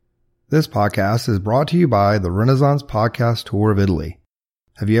This podcast is brought to you by the Renaissance Podcast Tour of Italy.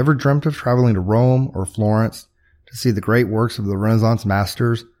 Have you ever dreamt of traveling to Rome or Florence to see the great works of the Renaissance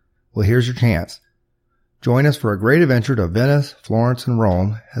masters? Well, here's your chance. Join us for a great adventure to Venice, Florence, and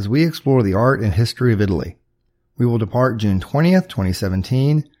Rome as we explore the art and history of Italy. We will depart June 20th,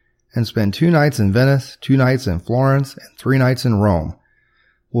 2017, and spend 2 nights in Venice, 2 nights in Florence, and 3 nights in Rome.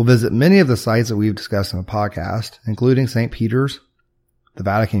 We'll visit many of the sites that we've discussed in the podcast, including St. Peter's, the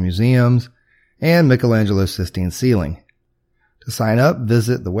Vatican Museums, and Michelangelo's Sistine Ceiling. To sign up,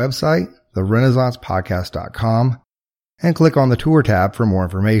 visit the website, therenaissancepodcast.com, and click on the Tour tab for more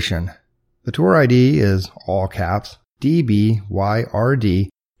information. The tour ID is, all caps, DBYRD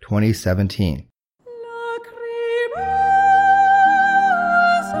 2017.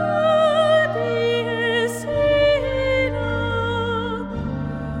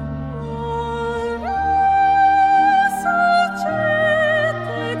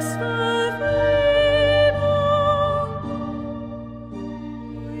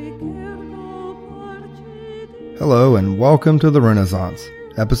 Hello and welcome to the Renaissance,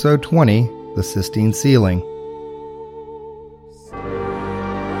 Episode 20, The Sistine Ceiling.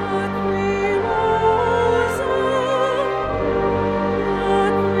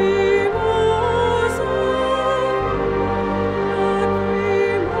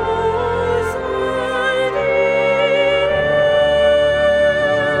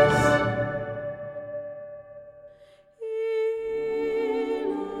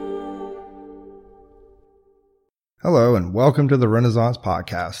 Hello and welcome to the Renaissance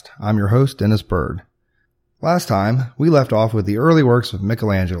Podcast. I'm your host, Dennis Bird. Last time, we left off with the early works of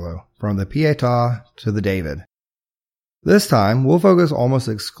Michelangelo, from the Pietà to the David. This time, we'll focus almost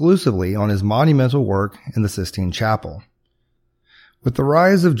exclusively on his monumental work in the Sistine Chapel. With the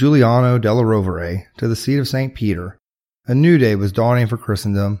rise of Giuliano della Rovere to the seat of St. Peter, a new day was dawning for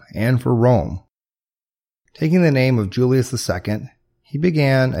Christendom and for Rome. Taking the name of Julius II, he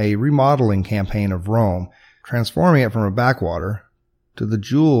began a remodeling campaign of Rome, transforming it from a backwater to the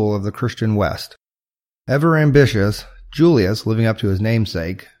jewel of the Christian West. Ever ambitious, Julius, living up to his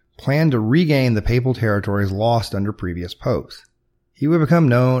namesake, planned to regain the papal territories lost under previous popes. He would become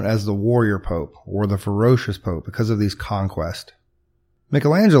known as the warrior pope, or the ferocious pope, because of these conquests.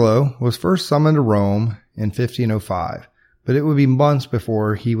 Michelangelo was first summoned to Rome in 1505, but it would be months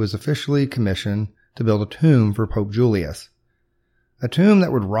before he was officially commissioned to build a tomb for Pope Julius. A tomb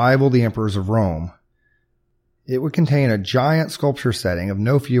that would rival the emperors of Rome. It would contain a giant sculpture setting of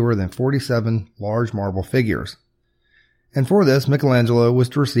no fewer than 47 large marble figures. And for this, Michelangelo was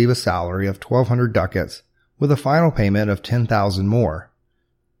to receive a salary of 1,200 ducats, with a final payment of 10,000 more.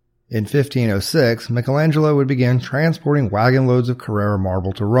 In 1506, Michelangelo would begin transporting wagon loads of Carrara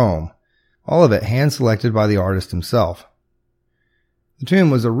marble to Rome, all of it hand-selected by the artist himself. The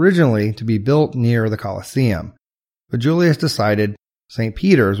tomb was originally to be built near the Colosseum, but Julius decided St.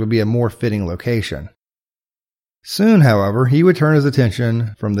 Peter's would be a more fitting location. Soon, however, he would turn his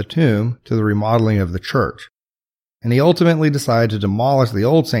attention from the tomb to the remodeling of the church, and he ultimately decided to demolish the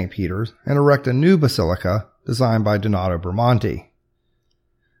old St. Peter's and erect a new basilica designed by Donato Bramante.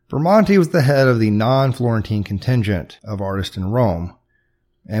 Bramante was the head of the non-Florentine contingent of artists in Rome,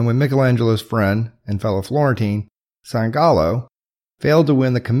 and when Michelangelo's friend and fellow Florentine, San Gallo, failed to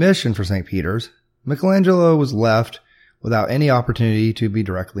win the commission for St. Peter's, Michelangelo was left without any opportunity to be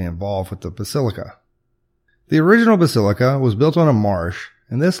directly involved with the basilica. The original basilica was built on a marsh,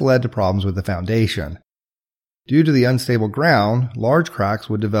 and this led to problems with the foundation. Due to the unstable ground, large cracks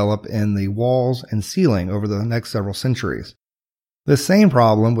would develop in the walls and ceiling over the next several centuries. This same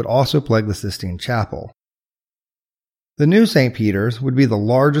problem would also plague the Sistine Chapel. The new St. Peter's would be the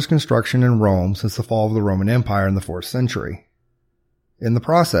largest construction in Rome since the fall of the Roman Empire in the 4th century. In the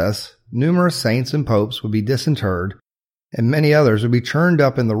process, numerous saints and popes would be disinterred, and many others would be churned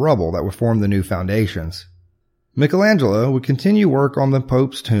up in the rubble that would form the new foundations. Michelangelo would continue work on the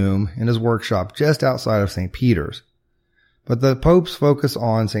Pope's tomb in his workshop just outside of St. Peter's, but the Pope's focus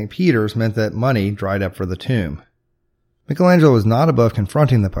on St. Peter's meant that money dried up for the tomb. Michelangelo was not above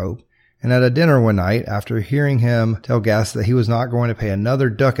confronting the Pope, and at a dinner one night, after hearing him tell guests that he was not going to pay another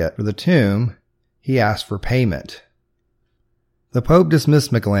ducat for the tomb, he asked for payment. The Pope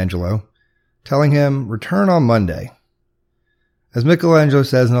dismissed Michelangelo, telling him, "Return on Monday." As Michelangelo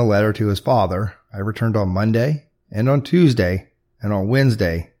says in a letter to his father, "I returned on Monday, and on Tuesday, and on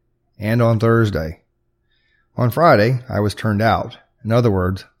Wednesday, and on Thursday. On Friday, I was turned out, in other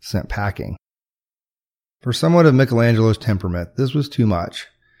words, sent packing." For someone of Michelangelo's temperament, this was too much,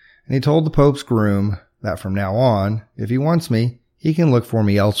 and he told the Pope's groom that from now on, if he wants me, he can look for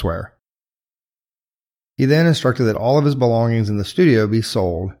me elsewhere. He then instructed that all of his belongings in the studio be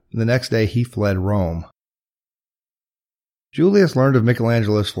sold, and the next day he fled Rome. Julius learned of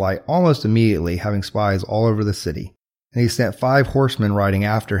Michelangelo's flight almost immediately, having spies all over the city, and he sent 5 horsemen riding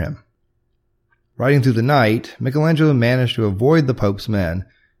after him. Riding through the night, Michelangelo managed to avoid the Pope's men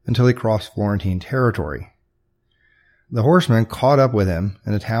until he crossed Florentine territory. The horsemen caught up with him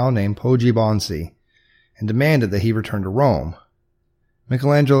in a town named Poggibonsi and demanded that he return to Rome.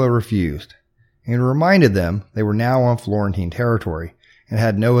 Michelangelo refused and reminded them they were now on Florentine territory and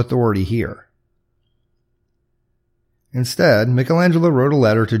had no authority here. Instead, Michelangelo wrote a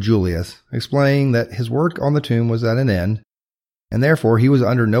letter to Julius explaining that his work on the tomb was at an end, and therefore he was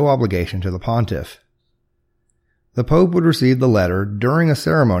under no obligation to the pontiff. The Pope would receive the letter during a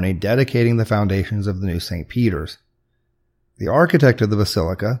ceremony dedicating the foundations of the new St. Peter's. The architect of the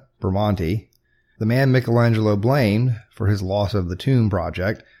basilica, Bramante, the man Michelangelo blamed for his loss of the tomb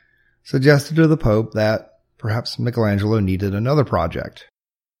project, suggested to the Pope that perhaps Michelangelo needed another project: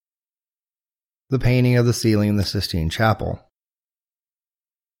 the painting of the ceiling in the Sistine Chapel.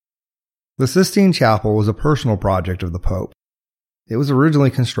 The Sistine Chapel was a personal project of the Pope. It was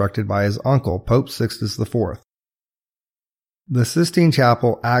originally constructed by his uncle, Pope Sixtus IV. The Sistine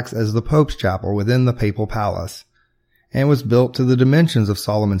Chapel acts as the Pope's chapel within the papal palace, and was built to the dimensions of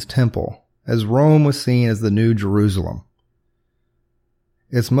Solomon's temple, as Rome was seen as the New Jerusalem.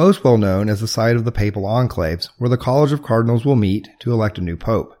 It's most well known as the site of the papal enclaves, where the College of Cardinals will meet to elect a new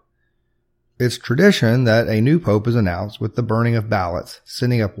pope. It's tradition that a new pope is announced with the burning of ballots,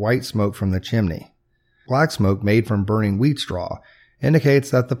 sending up white smoke from the chimney. Black smoke made from burning wheat straw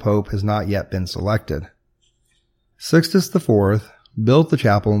indicates that the pope has not yet been selected. Sixtus IV built the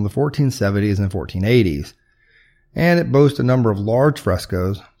chapel in the 1470s and 1480s, and it boasts a number of large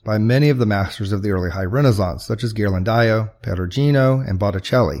frescoes by many of the masters of the early High Renaissance, such as Ghirlandaio, Perugino, and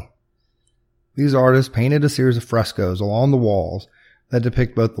Botticelli. These artists painted a series of frescoes along the walls that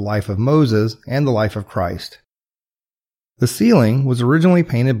depict both the life of Moses and the life of Christ. The ceiling was originally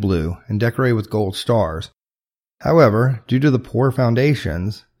painted blue and decorated with gold stars. However, due to the poor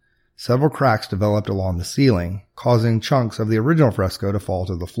foundations, several cracks developed along the ceiling, causing chunks of the original fresco to fall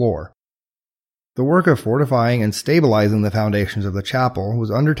to the floor. The work of fortifying and stabilizing the foundations of the chapel was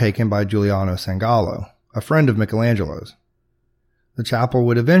undertaken by Giuliano Sangallo, a friend of Michelangelo's. The chapel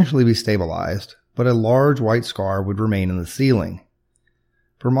would eventually be stabilized, but a large white scar would remain in the ceiling.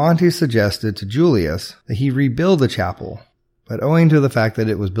 Bramante suggested to Julius that he rebuild the chapel, but owing to the fact that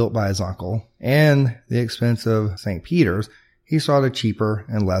it was built by his uncle and the expense of St. Peter's, he sought a cheaper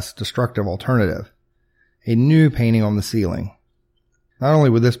and less destructive alternative: a new painting on the ceiling. Not only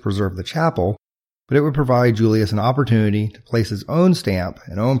would this preserve the chapel, but it would provide Julius an opportunity to place his own stamp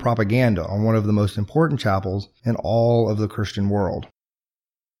and own propaganda on one of the most important chapels in all of the Christian world.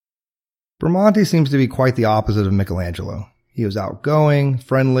 Bramante seems to be quite the opposite of Michelangelo. He was outgoing,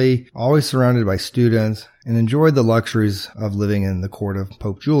 friendly, always surrounded by students, and enjoyed the luxuries of living in the court of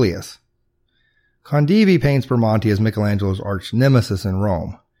Pope Julius. Condivi paints Bramante as Michelangelo's arch nemesis in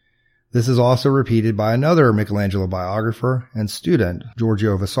Rome. This is also repeated by another Michelangelo biographer and student,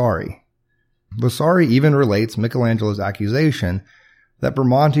 Giorgio Vasari. Vasari even relates Michelangelo's accusation that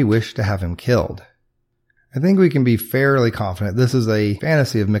Bramante wished to have him killed. I think we can be fairly confident this is a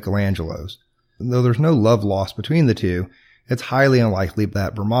fantasy of Michelangelo's. Though there's no love lost between the two, it's highly unlikely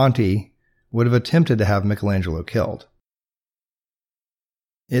that Bramante would have attempted to have Michelangelo killed.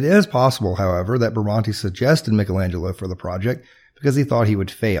 It is possible, however, that Bramante suggested Michelangelo for the project because he thought he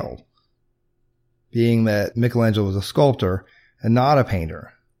would fail. Being that Michelangelo was a sculptor and not a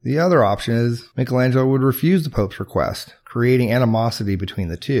painter, the other option is Michelangelo would refuse the Pope's request, creating animosity between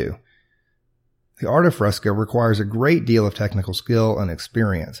the two. The art of fresco requires a great deal of technical skill and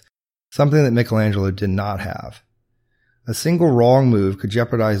experience, something that Michelangelo did not have. A single wrong move could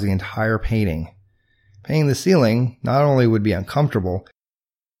jeopardize the entire painting. Painting the ceiling not only would be uncomfortable,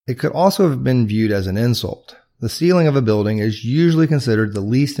 it could also have been viewed as an insult. The ceiling of a building is usually considered the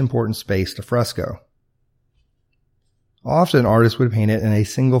least important space to fresco. Often artists would paint it in a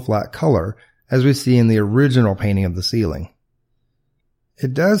single flat color, as we see in the original painting of the ceiling.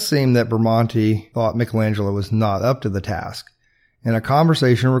 It does seem that Bramante thought Michelangelo was not up to the task. In a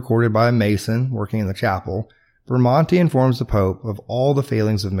conversation recorded by a mason working in the chapel, Bramante informs the Pope of all the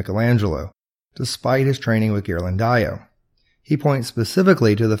failings of Michelangelo, despite his training with Ghirlandaio. He points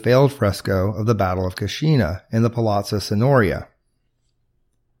specifically to the failed fresco of the Battle of Cascina in the Palazzo Signoria.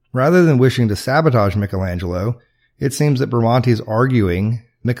 Rather than wishing to sabotage Michelangelo, it seems that Bramante is arguing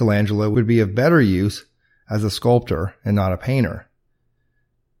Michelangelo would be of better use as a sculptor and not a painter.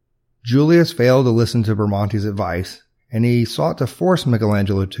 Julius failed to listen to Bramante's advice, and he sought to force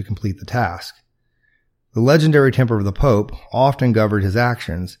Michelangelo to complete the task. The legendary temper of the Pope often governed his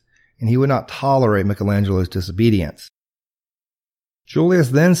actions, and he would not tolerate Michelangelo's disobedience. Julius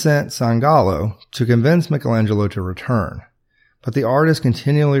then sent San Gallo to convince Michelangelo to return, but the artist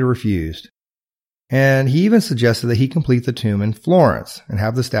continually refused, and he even suggested that he complete the tomb in Florence and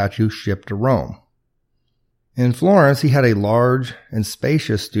have the statue shipped to Rome. In Florence, he had a large and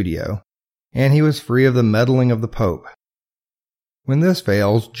spacious studio, and he was free of the meddling of the Pope. When this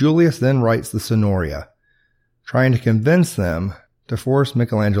fails, Julius then writes the Signoria, trying to convince them to force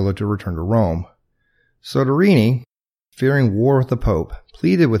Michelangelo to return to Rome. Soderini, fearing war with the Pope,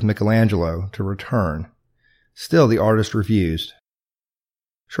 pleaded with Michelangelo to return. Still, the artist refused.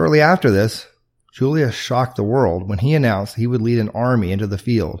 Shortly after this, Julius shocked the world when he announced he would lead an army into the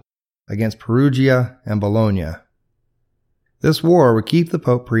field against Perugia and Bologna. This war would keep the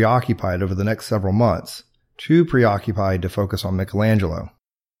Pope preoccupied over the next several months, too preoccupied to focus on Michelangelo.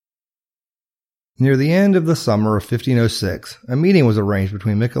 Near the end of the summer of 1506, a meeting was arranged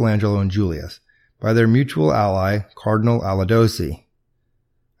between Michelangelo and Julius by their mutual ally, Cardinal Alidossi.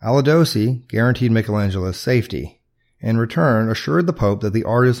 Alidossi guaranteed Michelangelo's safety, and in return assured the Pope that the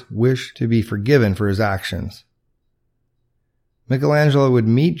artist wished to be forgiven for his actions. Michelangelo would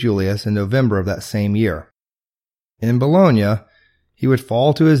meet Julius in November of that same year. In Bologna, he would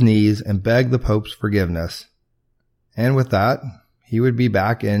fall to his knees and beg the Pope's forgiveness. And with that, he would be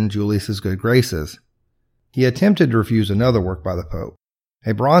back in Julius's good graces. He attempted to refuse another work by the Pope,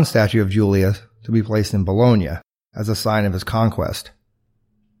 a bronze statue of Julius to be placed in Bologna as a sign of his conquest.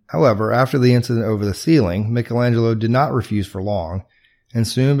 However, after the incident over the ceiling, Michelangelo did not refuse for long and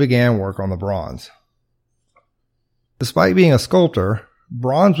soon began work on the bronze. Despite being a sculptor,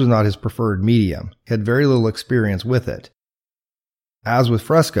 bronze was not his preferred medium. He had very little experience with it. As with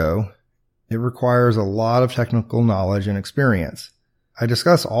fresco, it requires a lot of technical knowledge and experience. I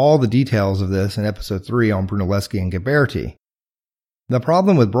discuss all the details of this in episode 3 on Brunelleschi and Ghiberti. The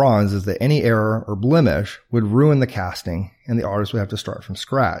problem with bronze is that any error or blemish would ruin the casting, and the artist would have to start from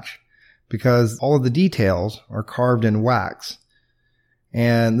scratch, because all of the details are carved in wax.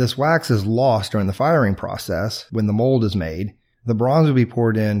 And this wax is lost during the firing process when the mold is made. The bronze would be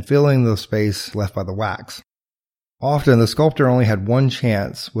poured in, filling the space left by the wax. Often, the sculptor only had one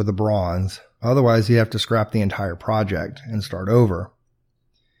chance with the bronze, otherwise he'd have to scrap the entire project and start over.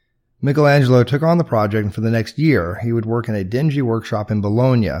 Michelangelo took on the project, and for the next year, he would work in a dingy workshop in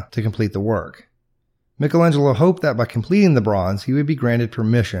Bologna to complete the work. Michelangelo hoped that by completing the bronze, he would be granted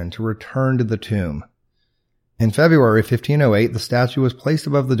permission to return to the tomb. In February 1508, the statue was placed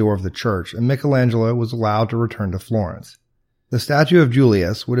above the door of the church, and Michelangelo was allowed to return to Florence. The statue of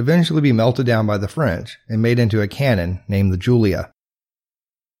Julius would eventually be melted down by the French and made into a cannon named the Giulia.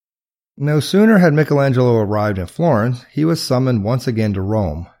 No sooner had Michelangelo arrived in Florence, he was summoned once again to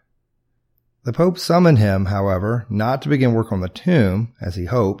Rome. The Pope summoned him, however, not to begin work on the tomb, as he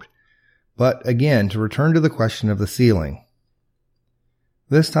hoped, but again to return to the question of the ceiling.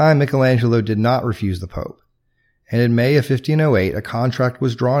 This time Michelangelo did not refuse the Pope, and in May of 1508 a contract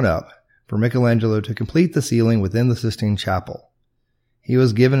was drawn up for Michelangelo to complete the ceiling within the Sistine Chapel. He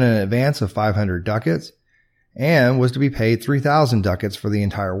was given an advance of 500 ducats and was to be paid 3,000 ducats for the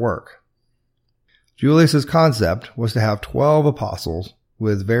entire work. Julius's concept was to have 12 apostles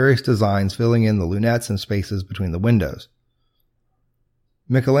with various designs filling in the lunettes and spaces between the windows.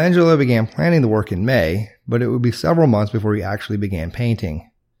 Michelangelo began planning the work in May, but it would be several months before he actually began painting.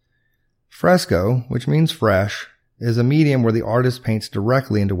 Fresco, which means fresh, is a medium where the artist paints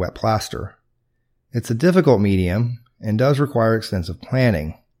directly into wet plaster. It's a difficult medium and does require extensive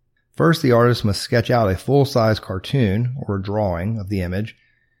planning. First, the artist must sketch out a full-size cartoon or drawing of the image,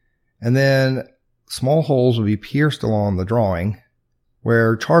 and then small holes will be pierced along the drawing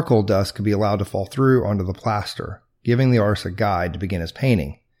where charcoal dust could be allowed to fall through onto the plaster, giving the artist a guide to begin his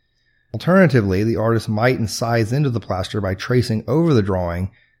painting. Alternatively, the artist might incise into the plaster by tracing over the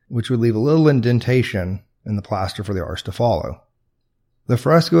drawing, which would leave a little indentation in the plaster for the artist to follow. The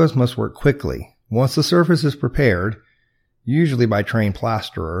frescoist must work quickly. Once the surface is prepared, usually by trained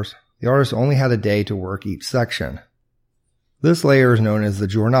plasterers, the artist only had a day to work each section. This layer is known as the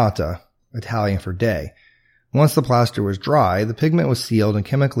giornata, Italian for day. Once the plaster was dry, the pigment was sealed and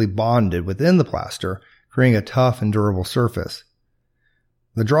chemically bonded within the plaster, creating a tough and durable surface.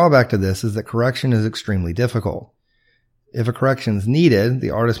 The drawback to this is that correction is extremely difficult. If a correction is needed,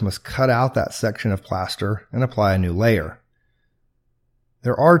 the artist must cut out that section of plaster and apply a new layer.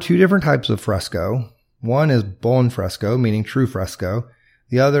 There are two different types of fresco. One is buon fresco, meaning true fresco.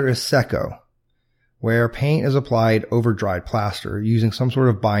 The other is secco, where paint is applied over dried plaster using some sort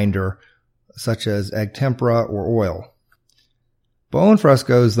of binder, such as egg tempera or oil. Buon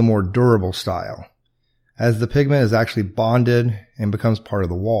fresco is the more durable style. as the pigment is actually bonded and becomes part of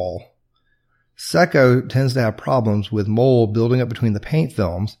the wall. Secco tends to have problems with mold building up between the paint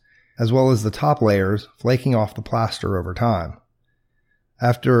films, as well as the top layers flaking off the plaster over time.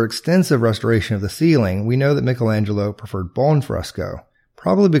 After extensive restoration of the ceiling, we know that Michelangelo preferred bone fresco,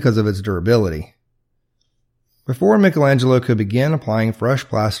 probably because of its durability. Before Michelangelo could begin applying fresh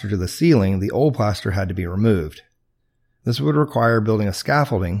plaster to the ceiling, the old plaster had to be removed. This would require building a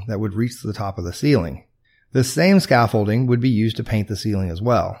scaffolding that would reach the top of the ceiling. This same scaffolding would be used to paint the ceiling as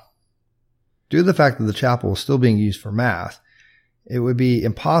well. Due to the fact that the chapel was still being used for Mass, it would be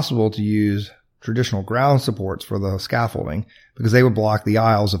impossible to use traditional ground supports for the scaffolding because they would block the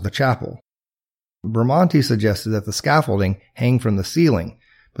aisles of the chapel. Bramante suggested that the scaffolding hang from the ceiling,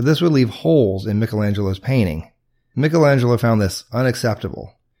 but this would leave holes in Michelangelo's painting. Michelangelo found this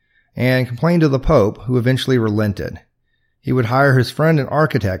unacceptable and complained to the Pope, who eventually relented. He would hire his friend and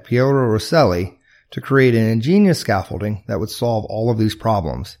architect Piero Rosselli to create an ingenious scaffolding that would solve all of these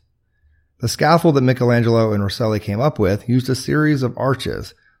problems. The scaffold that Michelangelo and Rosselli came up with used a series of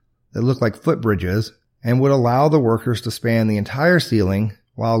arches that looked like footbridges and would allow the workers to span the entire ceiling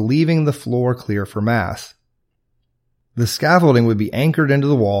while leaving the floor clear for Mass. The scaffolding would be anchored into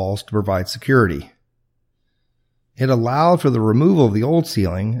the walls to provide security. It allowed for the removal of the old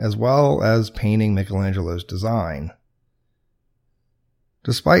ceiling as well as painting Michelangelo's design.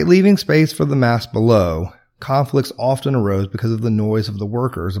 Despite leaving space for the Mass below, conflicts often arose because of the noise of the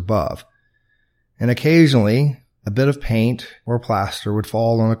workers above, and occasionally a bit of paint or plaster would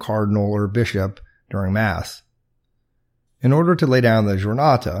fall on a cardinal or bishop during Mass. In order to lay down the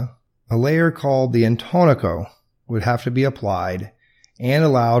giornata, a layer called the intonaco would have to be applied and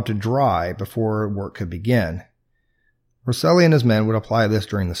allowed to dry before work could begin. Rosselli and his men would apply this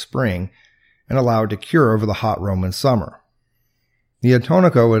during the spring and allow it to cure over the hot Roman summer. The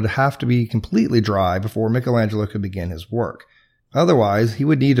intonaco would have to be completely dry before Michelangelo could begin his work. Otherwise, he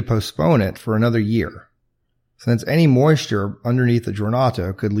would need to postpone it for another year, since any moisture underneath the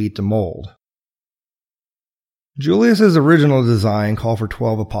giornata could lead to mold. Julius's original design called for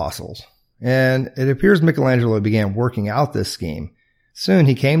 12 apostles, and it appears Michelangelo began working out this scheme. Soon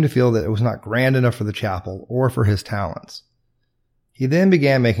he came to feel that it was not grand enough for the chapel or for his talents. He then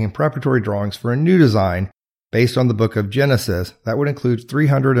began making preparatory drawings for a new design based on the book of Genesis that would include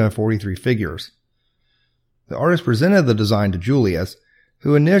 343 figures. The artist presented the design to Julius,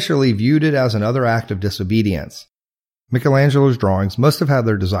 who initially viewed it as another act of disobedience. Michelangelo's drawings must have had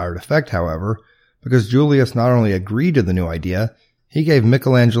their desired effect, however, because Julius not only agreed to the new idea, he gave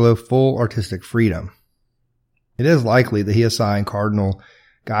Michelangelo full artistic freedom. It is likely that he assigned Cardinal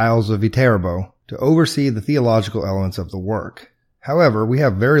Giles of Viterbo to oversee the theological elements of the work. However, we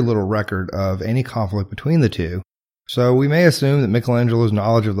have very little record of any conflict between the two, so we may assume that Michelangelo's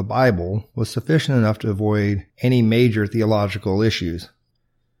knowledge of the Bible was sufficient enough to avoid any major theological issues.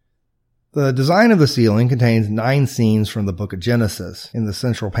 The design of the ceiling contains 9 scenes from the book of Genesis in the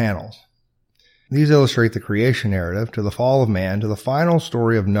central panels. These illustrate the creation narrative to the fall of man to the final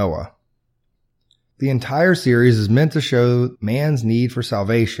story of Noah. The entire series is meant to show man's need for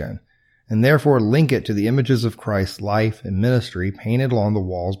salvation, and therefore link it to the images of Christ's life and ministry painted along the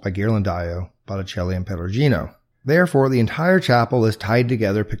walls by Ghirlandaio, Botticelli, and Perugino. Therefore, the entire chapel is tied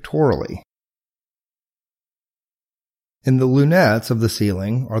together pictorially. In the lunettes of the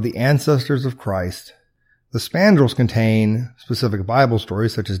ceiling are the ancestors of Christ. The spandrels contain specific Bible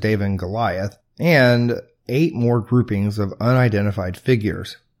stories such as David and Goliath, and 8 more groupings of unidentified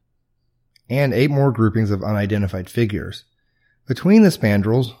figures. Between the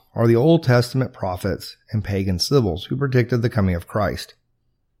spandrels are the Old Testament prophets and pagan sibyls who predicted the coming of Christ.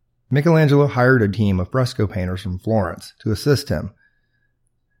 Michelangelo hired a team of fresco painters from Florence to assist him.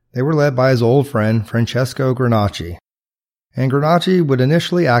 They were led by his old friend Francesco Granacci, and Granacci would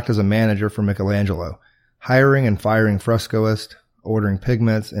initially act as a manager for Michelangelo, hiring and firing frescoists, ordering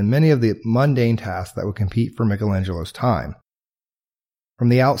pigments, and many of the mundane tasks that would compete for Michelangelo's time. From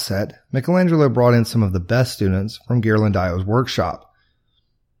the outset, Michelangelo brought in some of the best students from Ghirlandaio's workshop.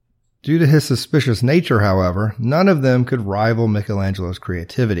 Due to his suspicious nature, however, none of them could rival Michelangelo's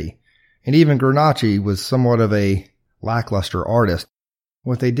creativity, and even Granacci was somewhat of a lackluster artist.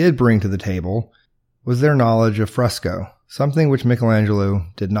 What they did bring to the table was their knowledge of fresco, something which Michelangelo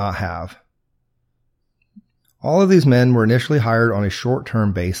did not have. All of these men were initially hired on a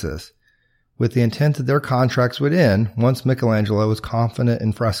short-term basis, with the intent that their contracts would end once Michelangelo was confident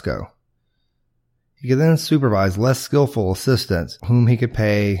in fresco. He could then supervise less skillful assistants whom he could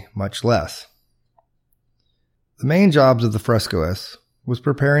pay much less. The main jobs of the frescoists was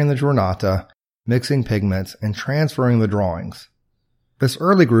preparing the giornata, mixing pigments, and transferring the drawings. This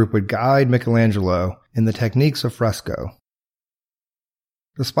early group would guide Michelangelo in the techniques of fresco.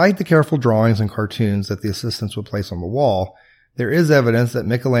 Despite the careful drawings and cartoons that the assistants would place on the wall, there is evidence that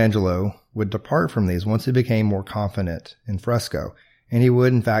Michelangelo would depart from these once he became more confident in fresco, and he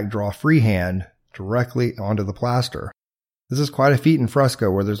would in fact draw freehand directly onto the plaster. This is quite a feat in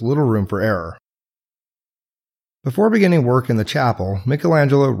fresco where there's little room for error. Before beginning work in the chapel,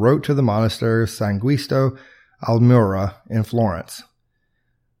 Michelangelo wrote to the monastery of San Giusto al Mura in Florence.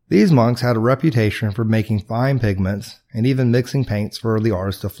 These monks had a reputation for making fine pigments and even mixing paints for the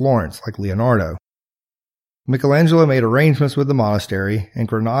artists of Florence, like Leonardo. Michelangelo made arrangements with the monastery, and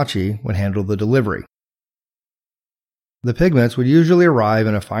Granacci would handle the delivery. The pigments would usually arrive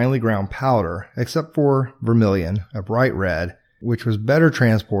in a finely ground powder, except for vermilion, a bright red, which was better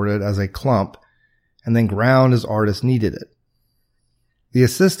transported as a clump and then ground as artists needed it. The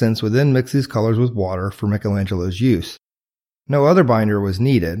assistants would then mix these colors with water for Michelangelo's use. No other binder was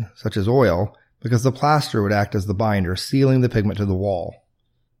needed, such as oil, because the plaster would act as the binder, sealing the pigment to the wall.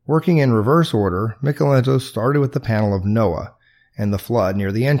 Working in reverse order, Michelangelo started with the panel of Noah and the flood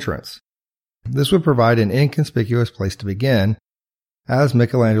near the entrance. This would provide an inconspicuous place to begin, as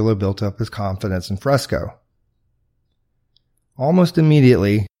Michelangelo built up his confidence in fresco. Almost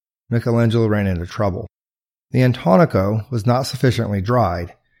immediately, Michelangelo ran into trouble. The intonaco was not sufficiently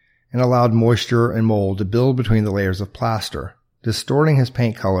dried, and allowed moisture and mold to build between the layers of plaster, distorting his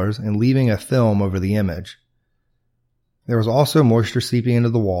paint colors and leaving a film over the image. There was also moisture seeping into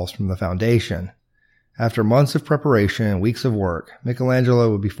the walls from the foundation. After months of preparation and weeks of work,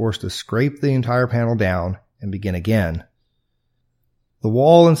 Michelangelo would be forced to scrape the entire panel down and begin again. The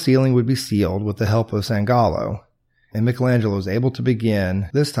wall and ceiling would be sealed with the help of San Gallo, and Michelangelo was able to begin,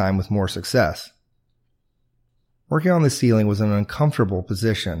 this time with more success. Working on the ceiling was an uncomfortable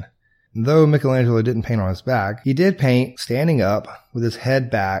position. Though Michelangelo didn't paint on his back, he did paint standing up with his head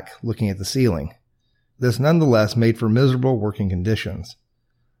back looking at the ceiling. This nonetheless made for miserable working conditions.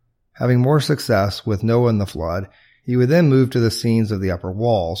 Having more success with Noah and the flood, he would then move to the scenes of the upper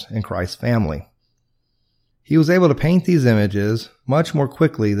walls and Christ's family. He was able to paint these images much more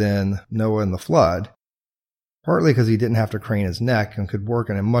quickly than Noah and the flood, partly because he didn't have to crane his neck and could work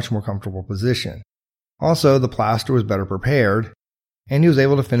in a much more comfortable position. Also, the plaster was better prepared, and he was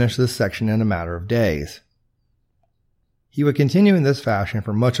able to finish this section in a matter of days. He would continue in this fashion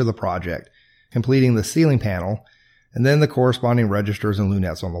for much of the project, completing the ceiling panel, and then the corresponding registers and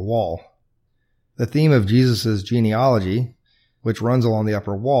lunettes on the wall. The theme of Jesus' genealogy, which runs along the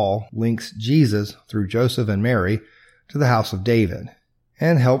upper wall, links Jesus through Joseph and Mary to the house of David,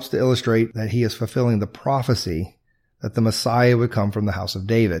 and helps to illustrate that he is fulfilling the prophecy that the Messiah would come from the house of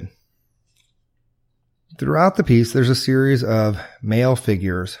David. Throughout the piece, there's a series of male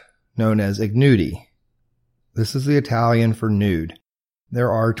figures known as ignudi. This is the Italian for nude. There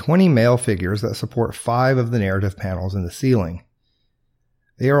are 20 male figures that support 5 of the narrative panels in the ceiling.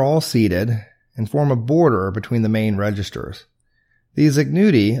 They are all seated and form a border between the main registers. These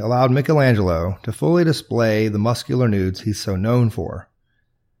ignudi allowed Michelangelo to fully display the muscular nudes he's so known for.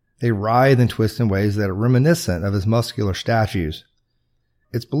 They writhe and twist in ways that are reminiscent of his muscular statues.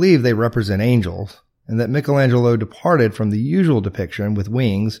 It's believed they represent angels, and that Michelangelo departed from the usual depiction with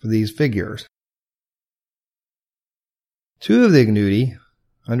wings for these figures. 2 of the ignudi,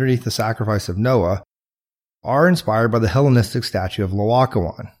 underneath the sacrifice of Noah, are inspired by the Hellenistic statue of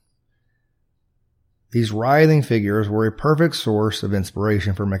Laocoon. These writhing figures were a perfect source of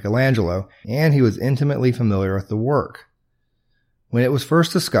inspiration for Michelangelo, and he was intimately familiar with the work. When it was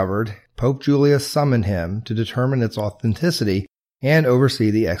first discovered, Pope Julius summoned him to determine its authenticity and oversee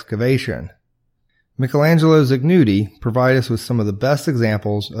the excavation. Michelangelo's ignudi provide us with some of the best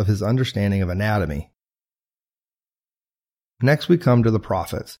examples of his understanding of anatomy. Next we come to the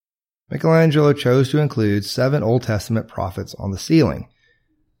prophets. Michelangelo chose to include 7 Old Testament prophets on the ceiling.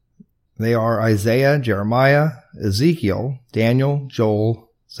 They are Isaiah, Jeremiah, Ezekiel, Daniel, Joel,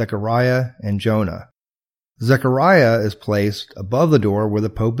 Zechariah, and Jonah. Zechariah is placed above the door where the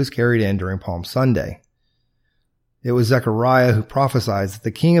Pope is carried in during Palm Sunday. It was Zechariah who prophesied that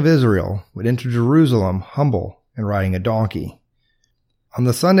the King of Israel would enter Jerusalem humble and riding a donkey. On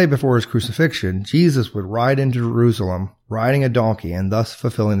the Sunday before his crucifixion, Jesus would ride into Jerusalem riding a donkey and thus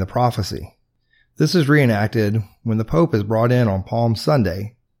fulfilling the prophecy. This is reenacted when the Pope is brought in on Palm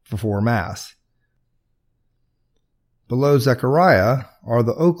Sunday before Mass. Below Zechariah are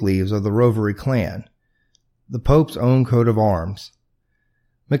the oak leaves of the Rovere clan, the Pope's own coat of arms.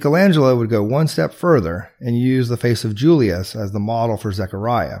 Michelangelo would go one step further and use the face of Julius as the model for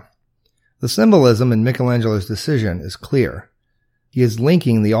Zechariah. The symbolism in Michelangelo's decision is clear. He is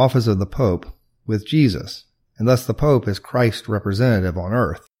linking the office of the Pope with Jesus, and thus the Pope is Christ's representative on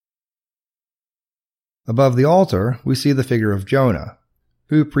earth. Above the altar, we see the figure of Jonah,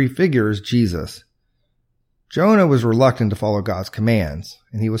 who prefigures Jesus. Jonah was reluctant to follow God's commands,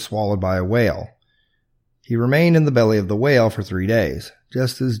 and he was swallowed by a whale. He remained in the belly of the whale for 3 days,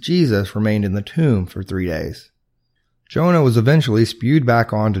 just as Jesus remained in the tomb for 3 days. Jonah was eventually spewed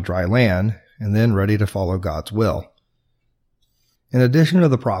back onto dry land, and then ready to follow God's will. In addition to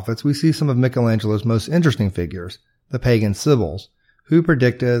the prophets, we see some of Michelangelo's most interesting figures, the pagan Sibyls, who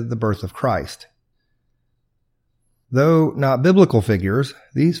predicted the birth of Christ. Though not biblical figures,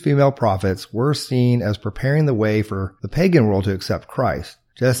 these female prophets were seen as preparing the way for the pagan world to accept Christ,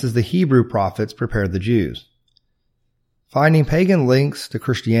 just as the Hebrew prophets prepared the Jews. Finding pagan links to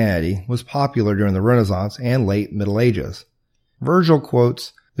Christianity was popular during the Renaissance and late Middle Ages. Virgil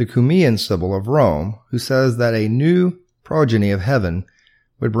quotes the Cumean Sibyl of Rome, who says that a new progeny of heaven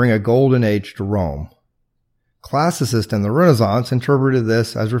would bring a golden age to Rome. Classicists in the Renaissance interpreted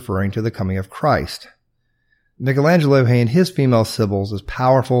this as referring to the coming of Christ. Michelangelo painted his female Sibyls as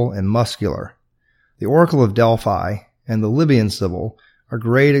powerful and muscular. The Oracle of Delphi and the Libyan Sibyl are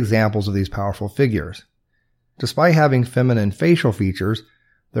great examples of these powerful figures. Despite having feminine facial features,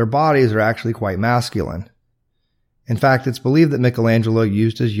 their bodies are actually quite masculine. In fact, it's believed that Michelangelo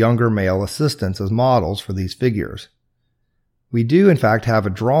used his younger male assistants as models for these figures. We do, in fact, have a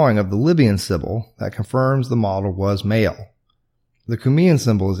drawing of the Libyan Sibyl that confirms the model was male. The Cumean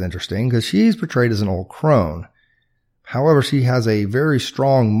Sibyl is interesting because she's portrayed as an old crone. However, she has a very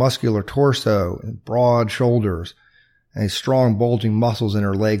strong muscular torso and broad shoulders and strong bulging muscles in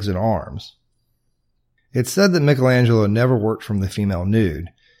her legs and arms. It's said that Michelangelo never worked from the female nude,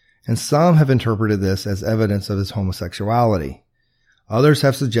 and some have interpreted this as evidence of his homosexuality. Others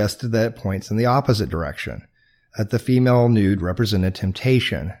have suggested that it points in the opposite direction, that the female nude represented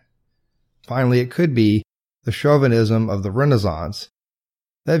temptation. Finally, it could be the chauvinism of the Renaissance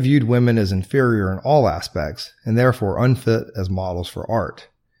that viewed women as inferior in all aspects and therefore unfit as models for art.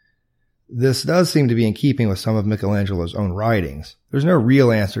 This does seem to be in keeping with some of Michelangelo's own writings. There's no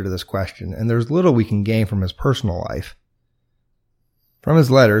real answer to this question, and there's little we can gain from his personal life. From his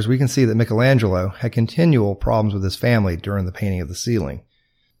letters, we can see that Michelangelo had continual problems with his family during the painting of the ceiling.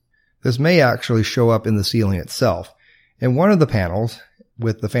 This may actually show up in the ceiling itself. In one of the panels,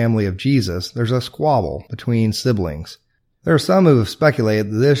 with the family of Jesus, there's a squabble between siblings. There are some who have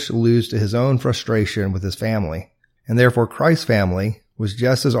speculated that this alludes to his own frustration with his family, and therefore Christ's family was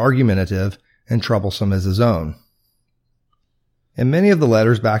just as argumentative and troublesome as his own. In many of the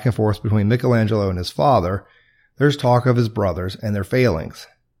letters back and forth between Michelangelo and his father, there's talk of his brothers and their failings.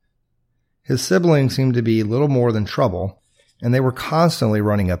 His siblings seemed to be little more than trouble, and they were constantly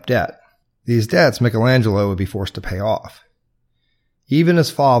running up debt. These debts Michelangelo would be forced to pay off. Even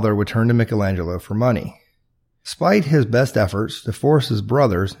his father would turn to Michelangelo for money. Despite his best efforts to force his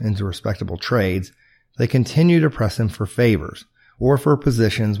brothers into respectable trades, they continued to press him for favors or for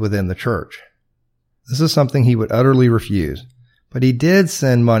positions within the church. This is something he would utterly refuse, but he did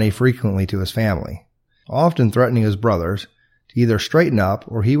send money frequently to his family, often threatening his brothers to either straighten up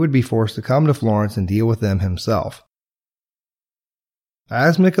or he would be forced to come to Florence and deal with them himself.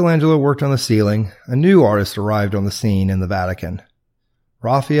 As Michelangelo worked on the ceiling, a new artist arrived on the scene in the Vatican,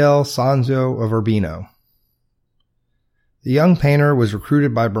 Raphael Sanzo of Urbino. The young painter was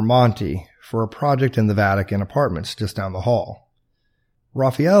recruited by Bramante for a project in the Vatican apartments just down the hall.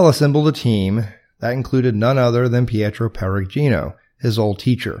 Raphael assembled a team that included none other than Pietro Perugino, his old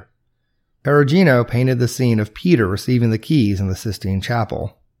teacher. Perugino painted the scene of Peter receiving the keys in the Sistine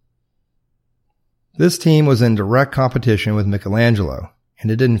Chapel. This team was in direct competition with Michelangelo, and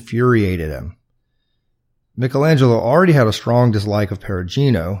it infuriated him. Michelangelo already had a strong dislike of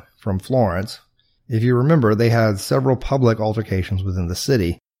Perugino from Florence. If you remember, they had several public altercations within the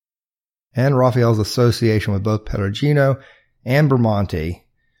city, and Raphael's association with both Perugino and Bramante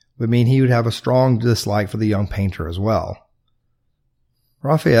would mean he would have a strong dislike for the young painter as well.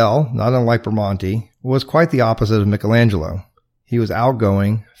 Raphael, not unlike Bramante, was quite the opposite of Michelangelo. He was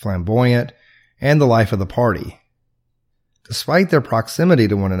outgoing, flamboyant, and the life of the party. Despite their proximity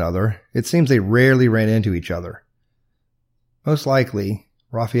to one another, it seems they rarely ran into each other. Most likely,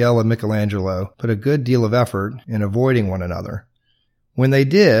 Raphael and Michelangelo put a good deal of effort in avoiding one another. When they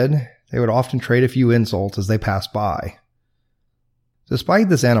did, they would often trade a few insults as they passed by. Despite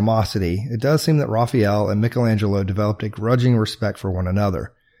this animosity, it does seem that Raphael and Michelangelo developed a grudging respect for one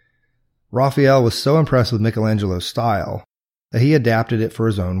another. Raphael was so impressed with Michelangelo's style that he adapted it for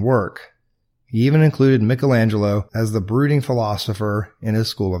his own work. He even included Michelangelo as the brooding philosopher in his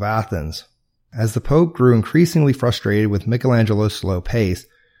school of Athens. As the Pope grew increasingly frustrated with Michelangelo's slow pace,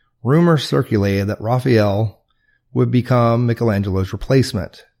 rumors circulated that Raphael would become Michelangelo's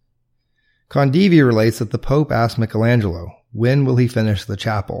replacement. Condivi relates that the Pope asked Michelangelo, "When will he finish the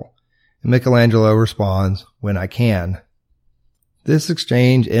chapel?" And Michelangelo responds, "When I can." This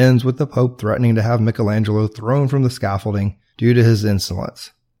exchange ends with the Pope threatening to have Michelangelo thrown from the scaffolding due to his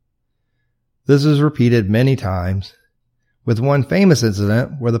insolence. This is repeated many times, with one famous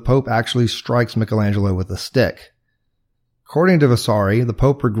incident where the Pope actually strikes Michelangelo with a stick. According to Vasari, the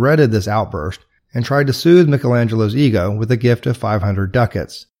Pope regretted this outburst and tried to soothe Michelangelo's ego with a gift of 500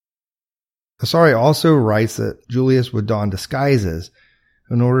 ducats. Vasari also writes that Julius would don disguises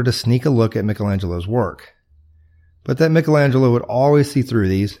in order to sneak a look at Michelangelo's work, but that Michelangelo would always see through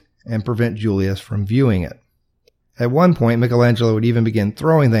these and prevent Julius from viewing it. At one point, Michelangelo would even begin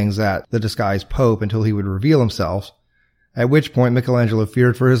throwing things at the disguised Pope until he would reveal himself, at which point Michelangelo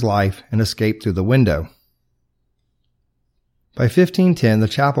feared for his life and escaped through the window. By 1510, the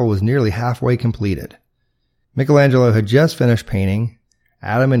chapel was nearly halfway completed. Michelangelo had just finished painting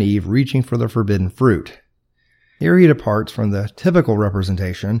Adam and Eve reaching for the forbidden fruit. Here he departs from the typical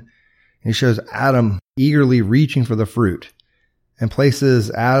representation, and he shows Adam eagerly reaching for the fruit, and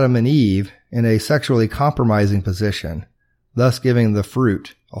places Adam and Eve in a sexually compromising position, thus giving the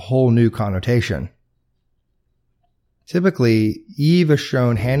fruit a whole new connotation. Typically, Eve is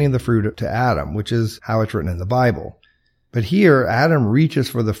shown handing the fruit to Adam, which is how it's written in the Bible. But here, Adam reaches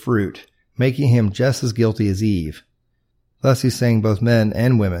for the fruit, making him just as guilty as Eve. Thus he's saying both men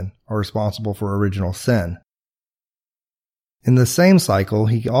and women are responsible for original sin. In the same cycle,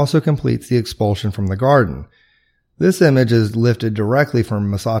 he also completes the expulsion from the garden. This image is lifted directly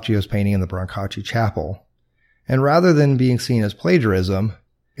from Masaccio's painting in the Brancacci Chapel. And rather than being seen as plagiarism,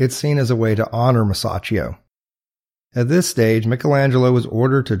 it's seen as a way to honor Masaccio. At this stage, Michelangelo was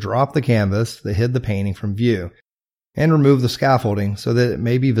ordered to drop the canvas that hid the painting from view and remove the scaffolding so that it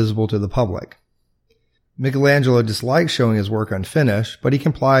may be visible to the public. Michelangelo disliked showing his work unfinished, but he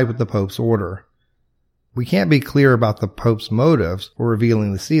complied with the Pope's order. We can't be clear about the Pope's motives for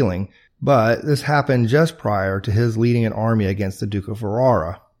revealing the ceiling, but this happened just prior to his leading an army against the Duke of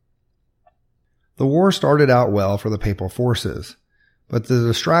Ferrara. The war started out well for the papal forces, but the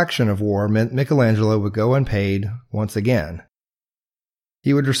distraction of war meant Michelangelo would go unpaid once again.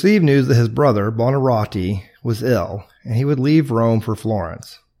 He would receive news that his brother, Buonarroti, was ill, and he would leave Rome for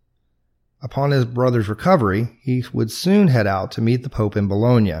Florence. Upon his brother's recovery, he would soon head out to meet the Pope in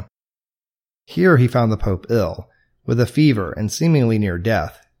Bologna. Here he found the Pope ill, with a fever and seemingly near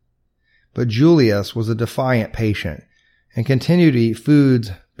death. But Julius was a defiant patient, and continued to eat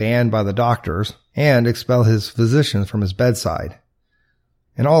foods banned by the doctors, and expel his physicians from his bedside.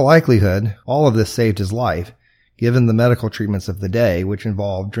 In all likelihood, all of this saved his life, given the medical treatments of the day, which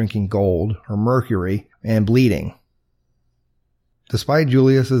involved drinking gold or mercury and bleeding. Despite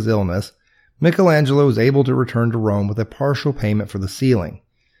Julius's illness, Michelangelo was able to return to Rome with a partial payment for the ceiling,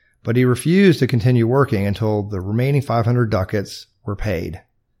 but he refused to continue working until the remaining 500 ducats were paid.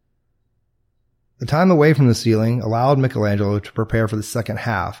 The time away from the ceiling allowed Michelangelo to prepare for the second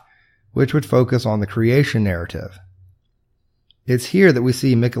half, which would focus on the creation narrative. It's here that we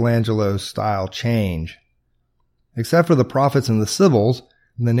see Michelangelo's style change. Except for the prophets and the Sibyls,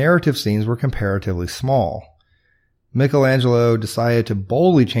 the narrative scenes were comparatively small. Michelangelo decided to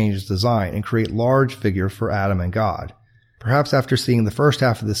boldly change his design and create large figures for Adam and God. Perhaps after seeing the first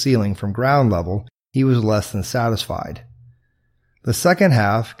half of the ceiling from ground level, he was less than satisfied. The second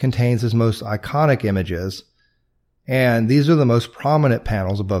half contains his most iconic images, and these are the most prominent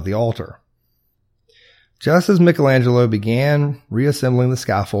panels above the altar. Just as Michelangelo began reassembling the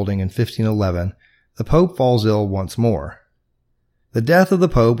scaffolding in 1511, the Pope falls ill once more. The death of the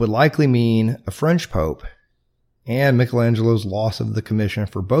Pope would likely mean a French Pope, and Michelangelo's loss of the commission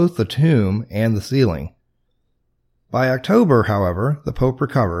for both the tomb and the ceiling. By October, however, the Pope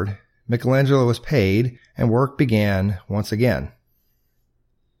recovered, Michelangelo was paid, and work began once again.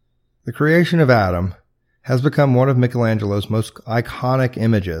 The creation of Adam has become one of Michelangelo's most iconic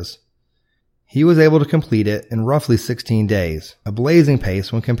images. He was able to complete it in roughly 16 days, a blazing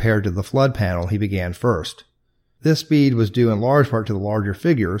pace when compared to the flood panel he began first. This speed was due in large part to the larger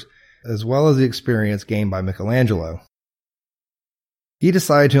figures, as well as the experience gained by Michelangelo. He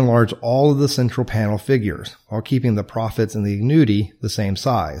decided to enlarge all of the central panel figures, while keeping the prophets and the ignudi the same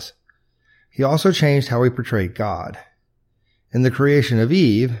size. He also changed how he portrayed God. In the creation of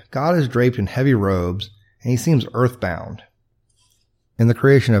Eve, God is draped in heavy robes, and he seems earthbound. In the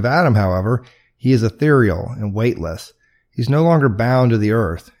creation of Adam, however, he is ethereal and weightless. He's no longer bound to the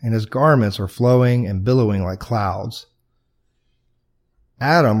earth, and his garments are flowing and billowing like clouds.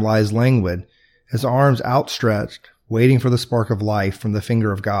 Adam lies languid, his arms outstretched, waiting for the spark of life from the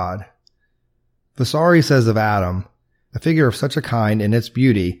finger of God. Vasari says of Adam, a figure of such a kind in its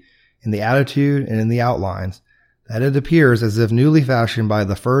beauty, in the attitude and in the outlines, that it appears as if newly fashioned by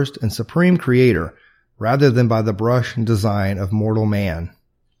the first and supreme Creator, rather than by the brush and design of mortal man.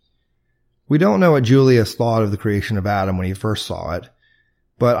 We don't know what Julius thought of the creation of Adam when he first saw it,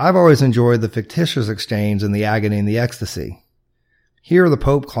 but I've always enjoyed the fictitious exchange in the agony and the ecstasy. Here the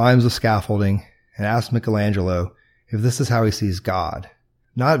Pope climbs the scaffolding and asks Michelangelo if this is how he sees God,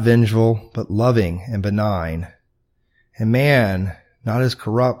 not vengeful, but loving and benign, and man not as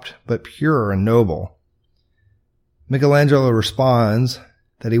corrupt, but pure and noble. Michelangelo responds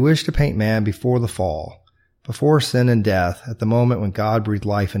that he wished to paint man before the fall, before sin and death, at the moment when God breathed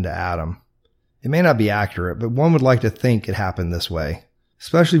life into Adam. It may not be accurate, but one would like to think it happened this way,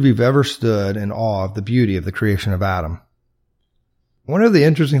 especially if you've ever stood in awe of the beauty of the creation of Adam. One of the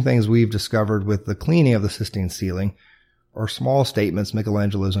interesting things we've discovered with the cleaning of the Sistine Ceiling are small statements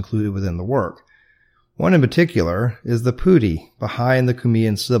Michelangelo's included within the work. One in particular is the putti behind the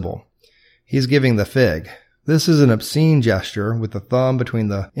Cumaean Sibyl. He's giving the fig. This is an obscene gesture with the thumb between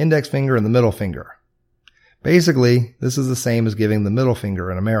the index finger and the middle finger. Basically, this is the same as giving the middle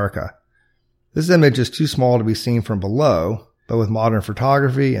finger in America. This image is too small to be seen from below, but with modern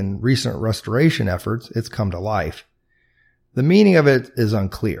photography and recent restoration efforts, it's come to life. The meaning of it is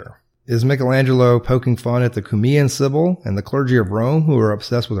unclear. Is Michelangelo poking fun at the Cumaean Sibyl and the clergy of Rome who are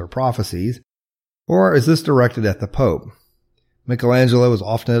obsessed with her prophecies, or is this directed at the Pope? Michelangelo was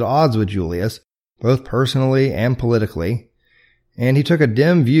often at odds with Julius, both personally and politically, and he took a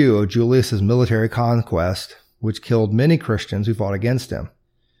dim view of Julius's military conquest, which killed many Christians who fought against him.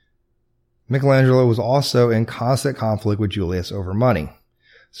 Michelangelo was also in constant conflict with Julius over money,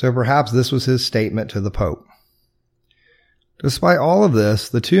 so perhaps this was his statement to the Pope. Despite all of this,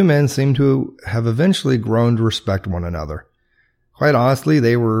 the two men seem to have eventually grown to respect one another. Quite honestly,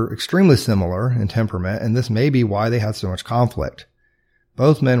 they were extremely similar in temperament, and this may be why they had so much conflict.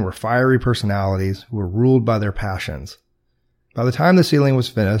 Both men were fiery personalities who were ruled by their passions. By the time the ceiling was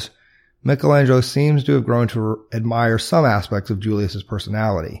finished, Michelangelo seems to have grown to admire some aspects of Julius's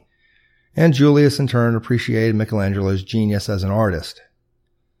personality, and Julius in turn appreciated Michelangelo's genius as an artist.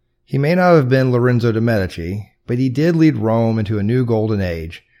 He may not have been Lorenzo de' Medici, but he did lead Rome into a new golden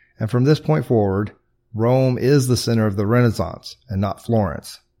age, and from this point forward, Rome is the center of the Renaissance, and not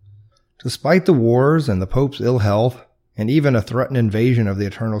Florence. Despite the wars and the Pope's ill health, and even a threatened invasion of the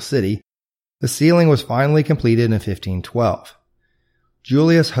Eternal City, the ceiling was finally completed in 1512.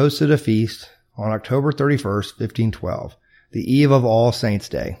 Julius hosted a feast on October 31st, 1512, the eve of All Saints'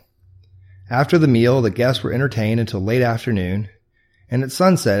 Day. After the meal, the guests were entertained until late afternoon, and at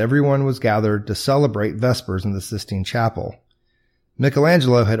sunset everyone was gathered to celebrate Vespers in the Sistine Chapel.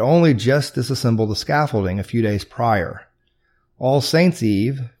 Michelangelo had only just disassembled the scaffolding a few days prior. All Saints'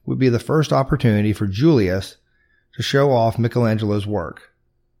 Eve would be the first opportunity for Julius to show off Michelangelo's work.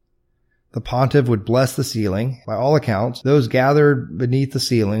 The pontiff would bless the ceiling. By all accounts, those gathered beneath the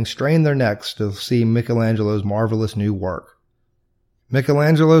ceiling strained their necks to see Michelangelo's marvelous new work.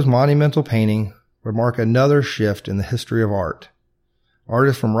 Michelangelo's monumental painting would mark another shift in the history of art.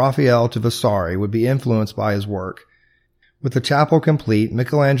 Artists from Raphael to Vasari would be influenced by his work. With the chapel complete,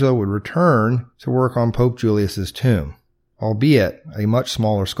 Michelangelo would return to work on Pope Julius's tomb, albeit a much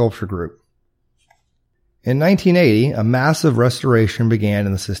smaller sculpture group. In 1980, a massive restoration began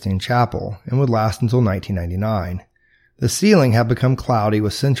in the Sistine Chapel and would last until 1999. The ceiling had become cloudy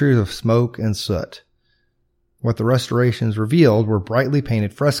with centuries of smoke and soot. What the restorations revealed were brightly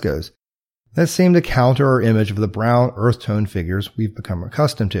painted frescoes that seemed to counter our image of the brown earth-tone figures we've become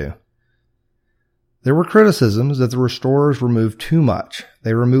accustomed to. There were criticisms that the restorers removed too much.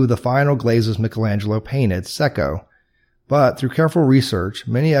 They removed the final glazes Michelangelo painted, secco, but through careful research,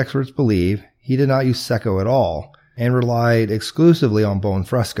 many experts believe he did not use secco at all and relied exclusively on bone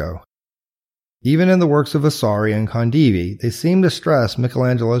fresco. Even in the works of Vasari and Condivi, they seem to stress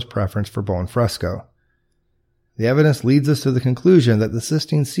Michelangelo's preference for bone fresco. The evidence leads us to the conclusion that the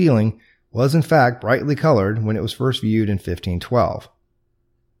Sistine Ceiling was in fact brightly colored when it was first viewed in 1512.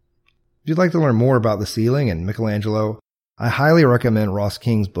 If you'd like to learn more about the ceiling and Michelangelo, I highly recommend Ross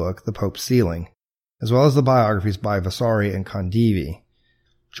King's book, The Pope's Ceiling, as well as the biographies by Vasari and Condivi.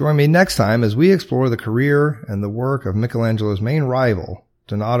 Join me next time as we explore the career and the work of Michelangelo's main rival,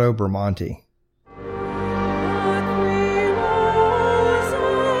 Donato Bramante.